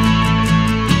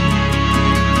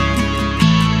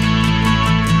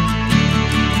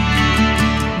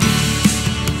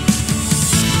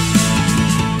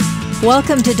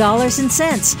 Welcome to Dollars and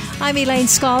Cents. I'm Elaine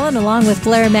Scollin, along with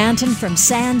Blair Manton from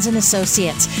Sands &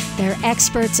 Associates. They're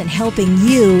experts in helping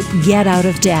you get out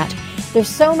of debt. There's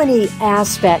so many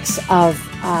aspects of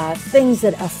things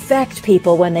that affect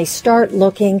people when they start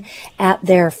looking at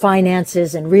their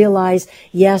finances and realize,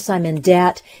 yes, I'm in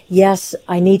debt. Yes,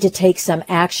 I need to take some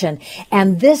action.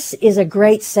 And this is a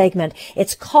great segment.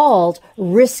 It's called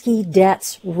Risky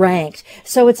Debts Ranked.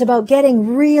 So it's about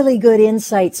getting really good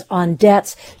insights on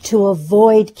debts to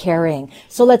avoid carrying.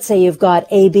 So let's say you've got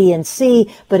A, B, and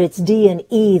C, but it's D and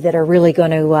E that are really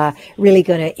going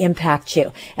to impact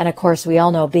you. And of course, we all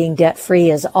know being debt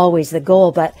free is always the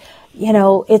goal, but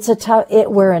it's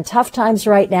we're in tough times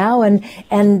right now,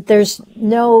 and there's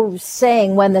no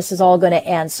saying when this is all going to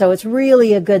end. So it's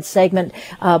really a good segment,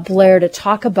 Blair, to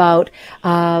talk about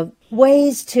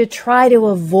ways to try to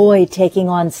avoid taking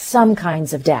on some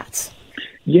kinds of debts.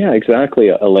 Yeah, exactly,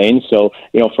 Elaine. So,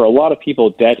 for a lot of people,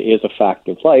 debt is a fact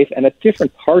of life, and at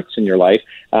different parts in your life,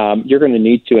 you're going to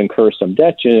need to incur some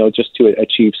debt, just to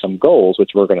achieve some goals,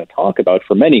 which we're going to talk about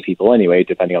for many people anyway,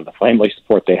 depending on the family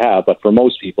support they have. But for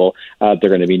most people, they're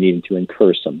going to be needing to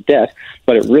incur some debt.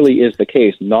 But it really is the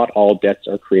case. Not all debts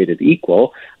are created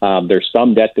equal. There's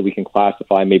some debt that we can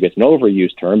classify, maybe it's an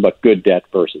overused term, but good debt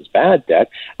versus bad debt.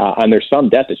 And there's some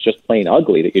debt that's just plain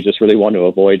ugly that you just really want to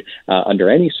avoid under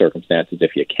any circumstances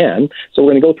if you can. So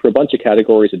we're going to go through a bunch of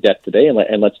categories of debt today,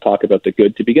 and let's talk about the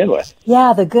good to begin with.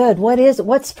 Yeah, the good.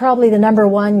 What's probably the number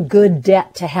one good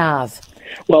debt to have?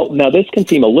 Well, now this can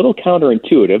seem a little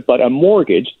counterintuitive, but a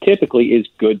mortgage typically is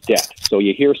good debt. So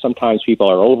you hear sometimes people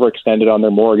are overextended on their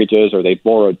mortgages or they've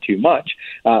borrowed too much.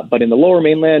 But in the Lower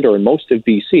Mainland or in most of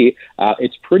BC,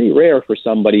 it's pretty rare for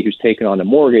somebody who's taken on a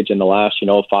mortgage in the last,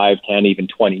 5, 10, even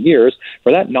 20 years,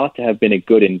 for that not to have been a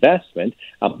good investment.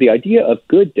 The idea of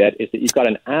good debt is that you've got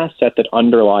an asset that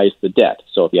underlies the debt.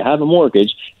 So if you have a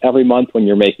mortgage, every month when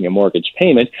you're making a mortgage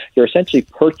payment, you're essentially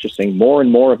purchasing more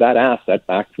and more of that asset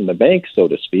back from the bank, so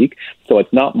to speak. So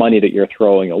it's not money that you're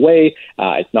throwing away.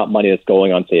 It's not money that's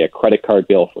going on, say, a credit card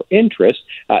bill for interest.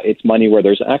 It's money where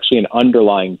there's actually an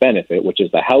underlying benefit, which is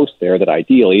the house there that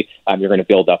ideally you're going to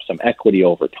build up some equity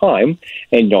over time.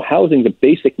 And, housing is a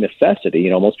basic necessity.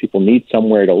 Most people need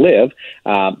somewhere to live.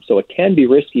 So it can be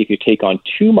risky if you take on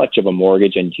too much of a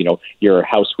mortgage and, you're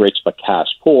house rich but cash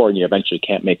poor and you eventually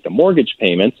can't make the mortgage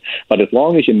payments. But as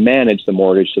long as you manage the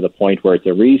mortgage to the point where it's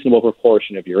a reasonable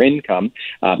proportion of your income,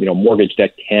 mortgage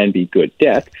debt can be good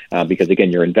debt because,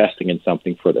 again, you're investing in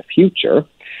something for the future.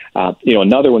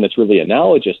 Another one that's really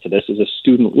analogous to this is a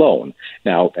student loan.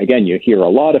 Now, again, you hear a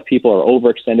lot of people are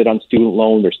overextended on student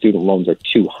loans. Their student loans are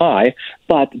too high.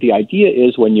 But the idea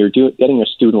is when you're getting a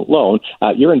student loan,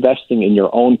 you're investing in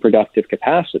your own productive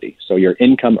capacity. So your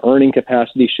income earning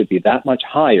capacity should be that much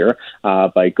higher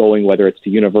by going, whether it's to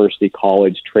university,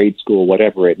 college, trade school,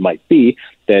 whatever it might be,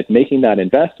 that making that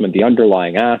investment, the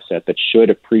underlying asset that should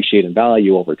appreciate in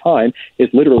value over time, is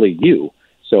literally you.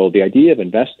 So the idea of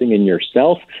investing in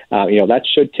yourself, that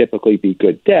should typically be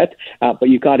good debt, but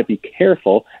you've got to be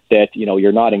careful that,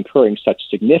 you're not incurring such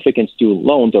significant student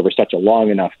loans over such a long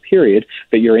enough period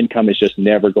that your income is just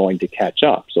never going to catch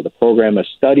up. So the program of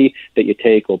study that you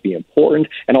take will be important,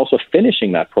 and also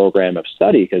finishing that program of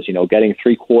study, because, getting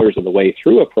 3/4 of the way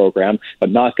through a program but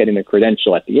not getting the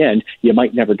credential at the end, you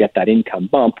might never get that income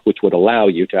bump, which would allow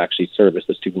you to actually service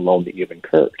the student loan that you've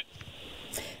incurred.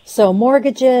 So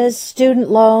mortgages, student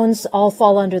loans all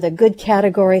fall under the good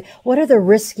category. What are the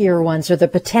riskier ones or the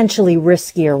potentially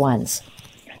riskier ones?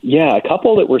 Yeah, a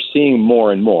couple that we're seeing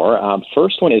more and more.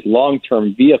 First one is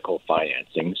long-term vehicle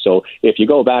financing. So if you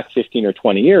go back 15 or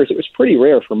 20 years, it was pretty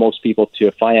rare for most people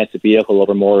to finance a vehicle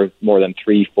over more than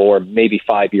 3, 4, maybe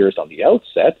 5 years on the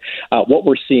outset. What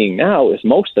we're seeing now is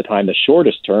most of the time the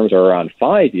shortest terms are around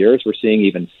 5 years. We're seeing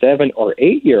even 7 or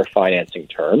 8 year financing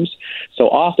terms. So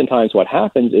oftentimes what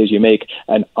happens is you make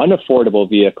an unaffordable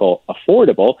vehicle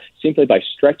affordable simply by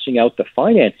stretching out the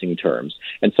financing terms.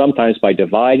 And sometimes by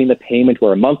dividing the payment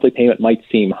where a monthly payment might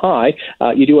seem high,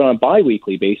 you do it on a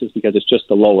biweekly basis because it's just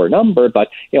a lower number, but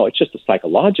it's just a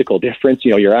psychological difference.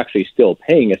 You're actually still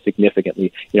paying a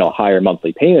significantly higher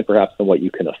monthly payment perhaps than what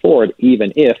you can afford,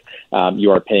 even if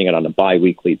you are paying it on a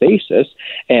biweekly basis.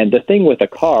 And the thing with a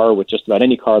car, with just about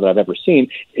any car that I've ever seen,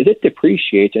 is it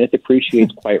depreciates, and it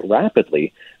depreciates quite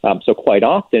rapidly. So quite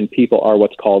often people are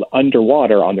what's called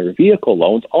underwater on their vehicle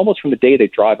loans almost from the day they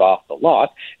drive off the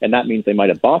lot, and that means they might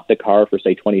have bought the car for,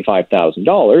 say,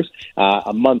 $25,000.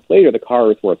 A month later, the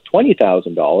car is worth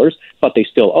 $20,000, but they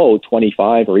still owe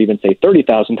 $25,000 or even, say,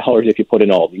 $30,000 if you put in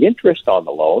all the interest on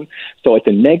the loan. So it's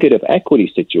a negative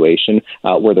equity situation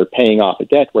where they're paying off a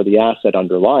debt where the asset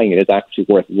underlying it is actually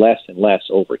worth less and less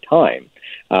over time.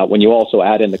 When you also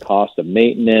add in the cost of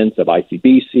maintenance, of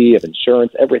ICBC, of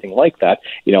insurance, everything like that,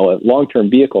 long-term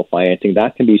vehicle financing,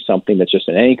 that can be something that's just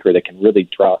an anchor that can really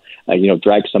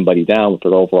drag somebody down with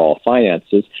their overall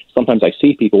finances. Sometimes I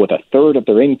see people with a third of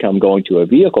their income going to a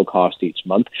vehicle cost each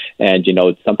month, and,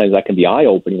 sometimes that can be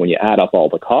eye-opening when you add up all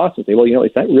the costs and say, well,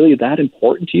 is that really that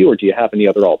important to you, or do you have any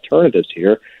other alternatives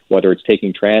here, whether it's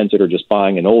taking transit or just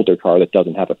buying an older car that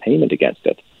doesn't have a payment against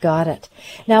it? Got it.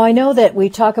 Now, I know that we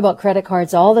talk about credit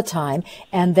cards all the time,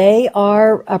 and they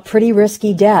are a pretty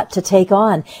risky debt to take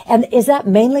on. And is that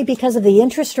mainly because of the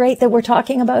interest rate that we're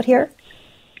talking about here?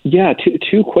 Yeah,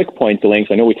 two quick points, Elaine.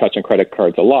 I know we touch on credit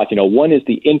cards a lot. One is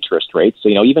the interest rate. So,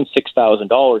 even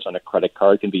 $6,000 on a credit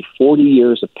card can be 40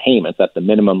 years of payments at the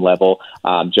minimum level,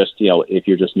 if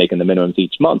you're just making the minimums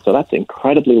each month. So that's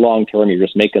incredibly long term. You're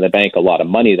just making the bank a lot of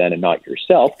money then and not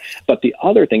yourself. But the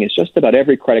other thing is just about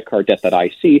every credit card debt that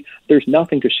I see, there's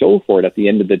nothing to show for it at the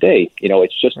end of the day.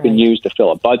 It's just been used to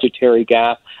fill a budgetary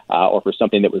gap or for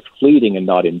something that was fleeting and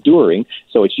not enduring.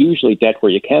 So it's usually debt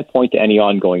where you can't point to any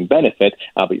ongoing benefit,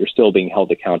 but you're still being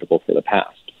held accountable for the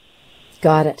past.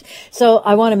 Got it. So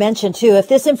I want to mention, too, if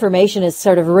this information is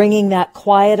sort of ringing that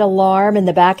quiet alarm in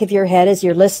the back of your head as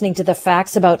you're listening to the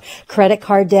facts about credit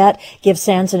card debt, give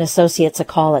Sands & Associates a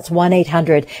call. It's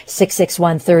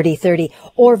 1-800-661-3030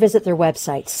 or visit their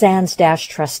website,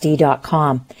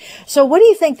 sands-trustee.com. So what do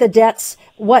you think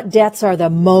what debts are the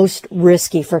most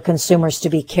risky for consumers to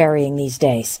be carrying these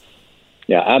days?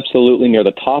 Yeah, absolutely. Near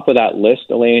the top of that list,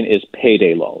 Elaine, is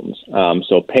payday loans.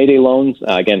 So payday loans,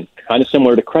 again, kind of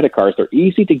similar to credit cards. They're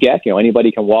easy to get.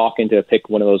 Anybody can walk into pick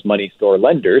one of those money store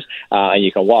lenders, and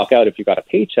you can walk out if you've got a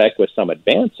paycheck with some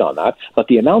advance on that. But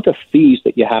the amount of fees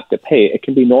that you have to pay, it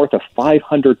can be north of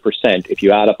 500% if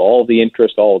you add up all the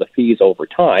interest, all the fees over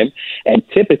time. And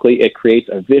typically it creates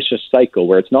a vicious cycle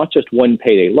where it's not just one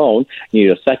payday loan. You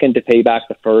need a second to pay back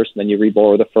the first, and then you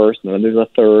reborrow the first, and then there's a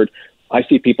third. I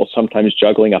see people sometimes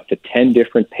juggling up to 10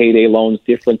 different payday loans,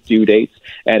 different due dates,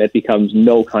 and it becomes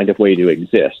no kind of way to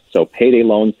exist. So payday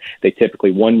loans, they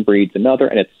typically one breeds another,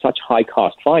 and it's such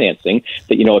high-cost financing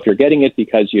that, if you're getting it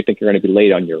because you think you're going to be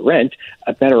late on your rent,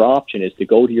 a better option is to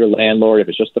go to your landlord. If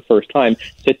it's just the first time,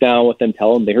 sit down with them,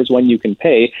 tell them, here's when you can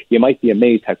pay. You might be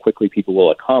amazed how quickly people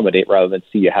will accommodate rather than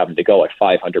see you having to go at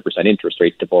 500% interest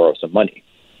rates to borrow some money.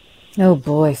 Oh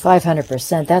boy,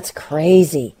 500%. That's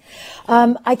crazy.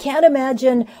 I can't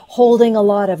imagine holding a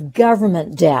lot of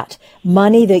government debt.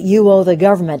 Money that you owe the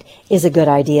government is a good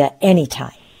idea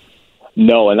anytime.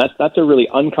 No, and that's a really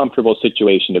uncomfortable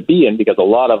situation to be in, because a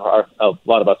lot of us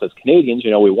as Canadians,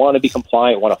 we want to be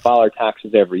compliant, want to file our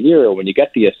taxes every year. When you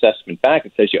get the assessment back,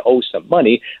 it says you owe some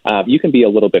money. You can be a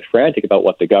little bit frantic about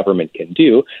what the government can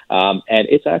do, and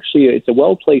it's a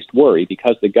well-placed worry,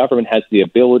 because the government has the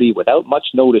ability, without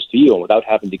much notice to you and without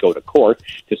having to go to court,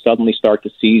 to suddenly start to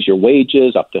seize your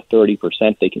wages. Up to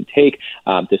 30% they can take,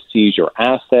 to seize your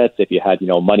assets. If you had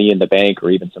money in the bank or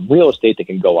even some real estate, they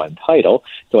can go on title.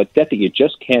 So it's debt that you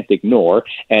just can't ignore.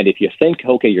 And if you think,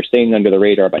 okay, you're staying under the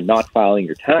radar by not filing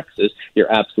your taxes,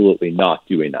 you're absolutely not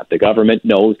doing that. The government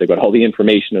knows. They've got all the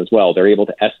information as well. They're able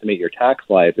to estimate your tax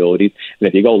liabilities. And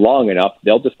if you go long enough,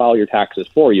 they'll just file your taxes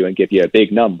for you and give you a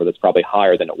big number that's probably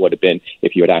higher than it would have been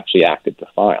if you had actually acted to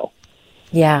file.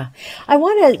 Yeah. I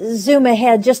want to zoom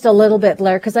ahead just a little bit,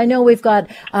 Blair, because I know we've got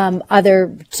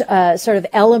other sort of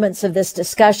elements of this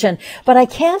discussion, but I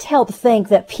can't help think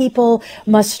that people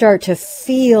must start to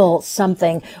feel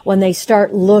something when they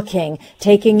start looking,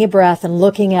 taking a breath and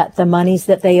looking at the monies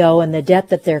that they owe and the debt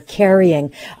that they're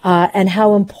carrying, and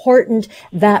how important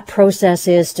that process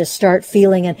is to start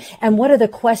feeling. And what are the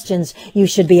questions you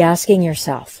should be asking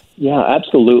yourself? Yeah,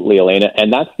 absolutely, Elena.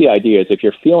 And that's the idea, is if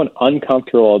you're feeling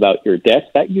uncomfortable about your debt,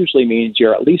 that usually means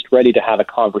you're at least ready to have a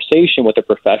conversation with a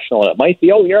professional. And it might be,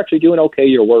 you're actually doing okay,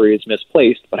 your worry is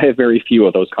misplaced. But I have very few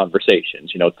of those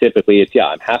conversations. Typically it's,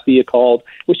 I'm happy you called,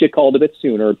 wish you called a bit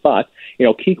sooner. But,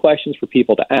 key questions for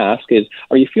people to ask is,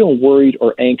 are you feeling worried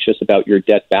or anxious about your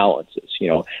debt balances?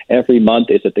 Every month,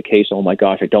 is it the case, oh my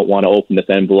gosh, I don't want to open this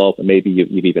envelope, and maybe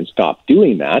you've even stopped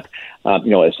doing that?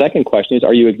 A second question is,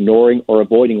 are you ignoring or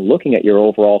avoiding looking at your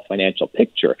overall financial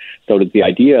picture? So does the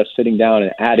idea of sitting down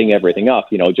and adding everything up,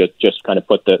 just kind of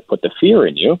put the fear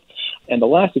in you? And the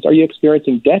last is, are you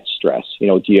experiencing debt stress?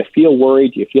 Do you feel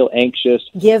worried? Do you feel anxious?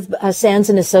 Give Sands &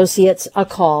 Associates a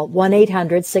call,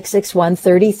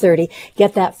 1-800-661-3030.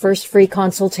 Get that first free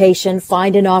consultation.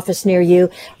 Find an office near you.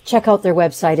 Check out their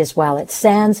website as well. It's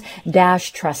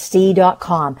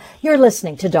sands-trustee.com. You're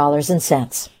listening to Dollars and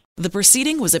Cents. The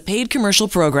proceeding was a paid commercial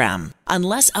program.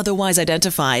 Unless otherwise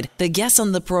identified, the guests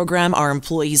on the program are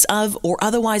employees of or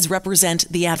otherwise represent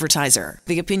the advertiser.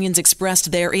 The opinions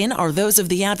expressed therein are those of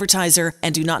the advertiser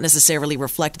and do not necessarily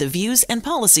reflect the views and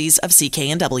policies of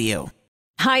CKNW.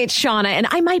 Hi, it's Shauna, and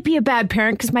I might be a bad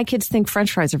parent because my kids think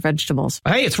French fries are vegetables.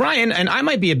 Hey, it's Ryan, and I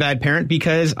might be a bad parent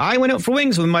because I went out for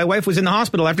wings when my wife was in the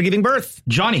hospital after giving birth.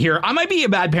 Johnny here. I might be a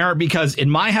bad parent because in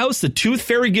my house, the tooth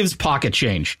fairy gives pocket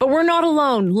change. But we're not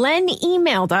alone. Len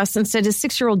emailed us and said his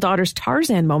 6-year-old daughter's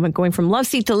Tarzan moment going from love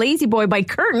seat to lazy boy by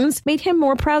curtains made him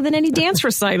more proud than any dance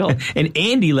recital. And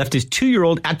Andy left his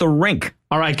 2-year-old at the rink.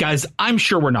 All right, guys, I'm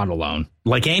sure we're not alone.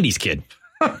 Like Andy's kid.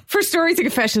 For stories and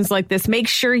confessions like this, make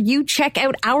sure you check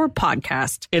out our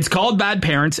podcast. It's called Bad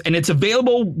Parents, and it's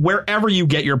available wherever you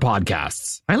get your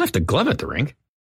podcasts. I left a glove at the rink.